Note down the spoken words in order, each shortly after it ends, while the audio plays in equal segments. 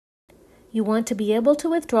You want to be able to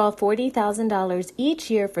withdraw $40,000 each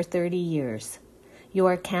year for 30 years.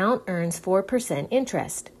 Your account earns 4%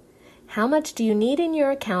 interest. How much do you need in your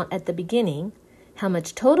account at the beginning? How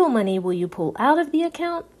much total money will you pull out of the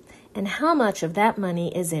account? And how much of that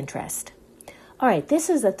money is interest? All right, this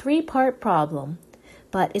is a three-part problem,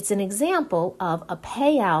 but it's an example of a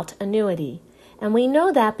payout annuity. And we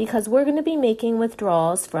know that because we're going to be making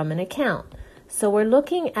withdrawals from an account. So we're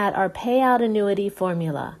looking at our payout annuity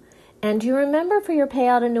formula. And do you remember for your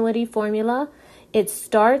payout annuity formula, it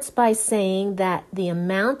starts by saying that the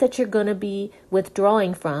amount that you're going to be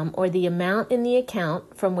withdrawing from, or the amount in the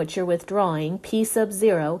account from which you're withdrawing, P sub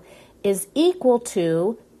 0, is equal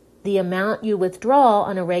to the amount you withdraw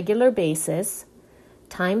on a regular basis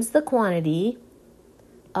times the quantity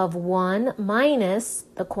of 1 minus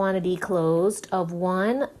the quantity closed of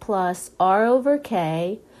 1 plus R over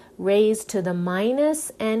K raised to the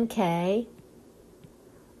minus NK,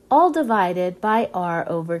 all divided by R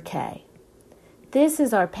over K. This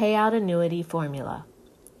is our payout annuity formula.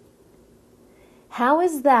 How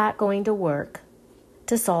is that going to work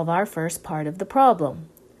to solve our first part of the problem?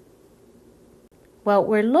 Well,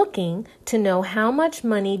 we're looking to know how much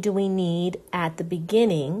money do we need at the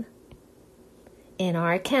beginning in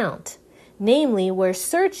our account. Namely, we're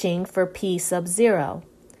searching for P sub 0.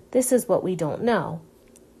 This is what we don't know.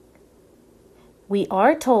 We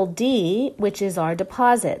are told D, which is our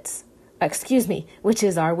deposits. Which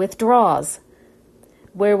is our withdrawals.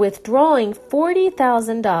 We're withdrawing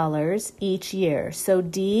 $40,000 each year. So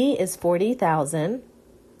D is $40,000.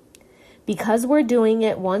 Because we're doing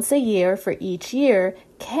it once a year for each year,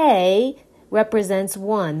 K represents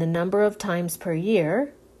 1, the number of times per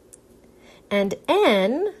year. And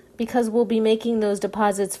N, because we'll be making those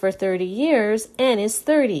deposits for 30 years, N is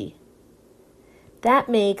 30. That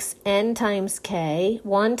makes N times K,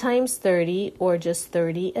 1 times 30, or just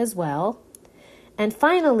 30 as well. And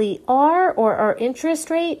finally, R, or our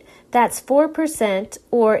interest rate, that's 4%,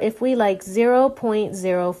 or if we like,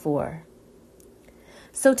 0.04.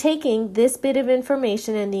 So taking this bit of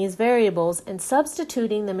information and these variables and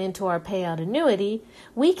substituting them into our payout annuity,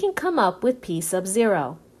 we can come up with P sub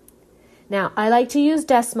 0. Now, I like to use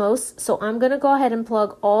Desmos, so I'm going to go ahead and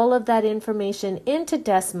plug all of that information into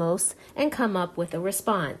Desmos and come up with a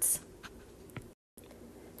response.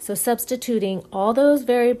 So substituting all those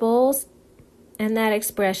variables and that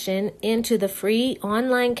expression into the free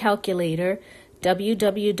online calculator,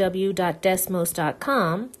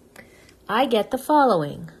 www.desmos.com, I get the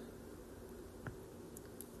following.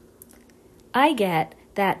 I get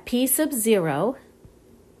that P sub 0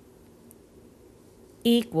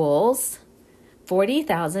 equals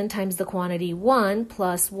 40,000 times the quantity 1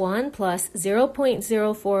 plus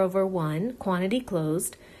 0.04 over 1, quantity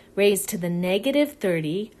closed, raised to the negative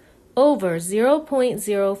 30 over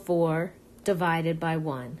 0.04 divided by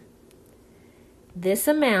 1. This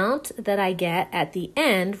amount that I get at the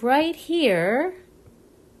end right here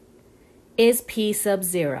is P sub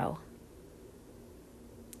 0.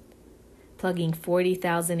 Plugging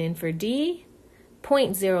 40,000 in for D,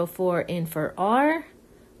 0.04 in for R,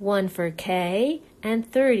 1 for K,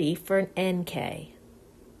 and 30 for NK.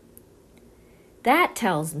 That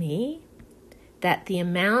tells me that the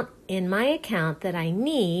amount in my account that I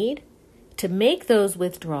need to make those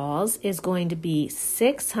withdrawals is going to be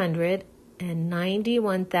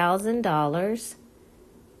 $691,000,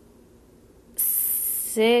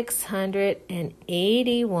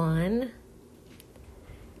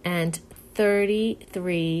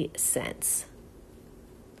 $681.33.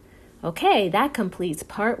 Okay, that completes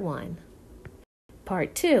part 1.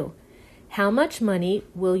 Part 2, how much money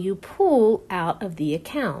will you pull out of the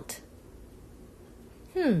account?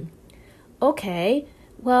 Okay,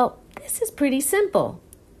 well, this is pretty simple.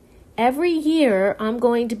 Every year, I'm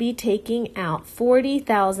going to be taking out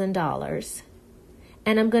 $40,000,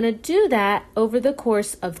 and I'm going to do that over the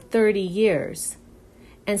course of 30 years.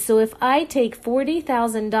 And so if I take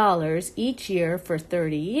 $40,000 each year for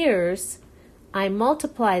 30 years, I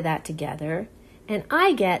multiply that together, and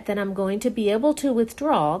I get that I'm going to be able to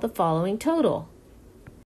withdraw the following total.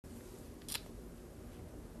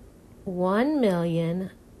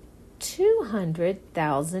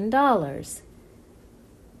 $1,200,000.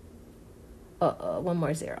 One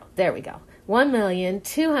more zero. There we go.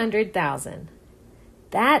 $1,200,000.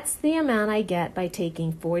 That's the amount I get by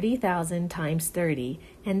taking 40,000 times 30,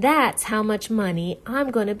 and that's how much money I'm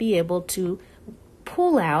going to be able to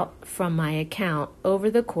pull out from my account over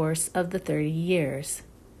the course of the 30 years.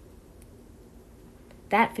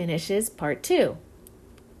 That finishes part 2.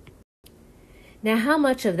 Now, how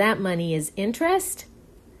much of that money is interest?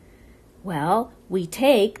 Well, We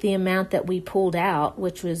take the amount that we pulled out,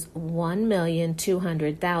 which was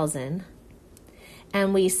 $1,200,000,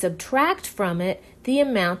 and we subtract from it the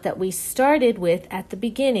amount that we started with at the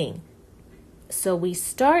beginning. So we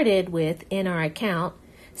started with, in our account,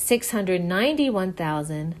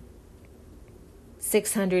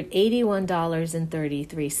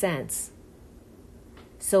 $691,681.33.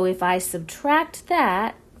 So if I subtract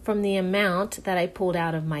that from the amount that I pulled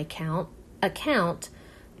out of my account,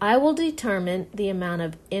 I will determine the amount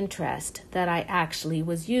of interest that I actually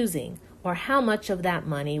was using, or how much of that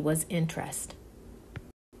money was interest.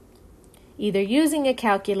 Either using a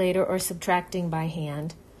calculator or subtracting by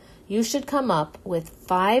hand, you should come up with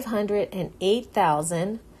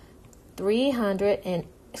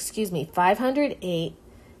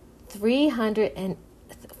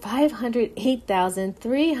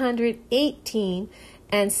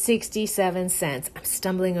I'm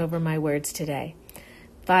stumbling over my words today.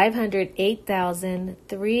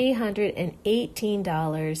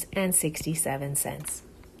 $508,318.67.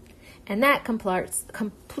 And that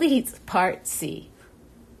completes part C.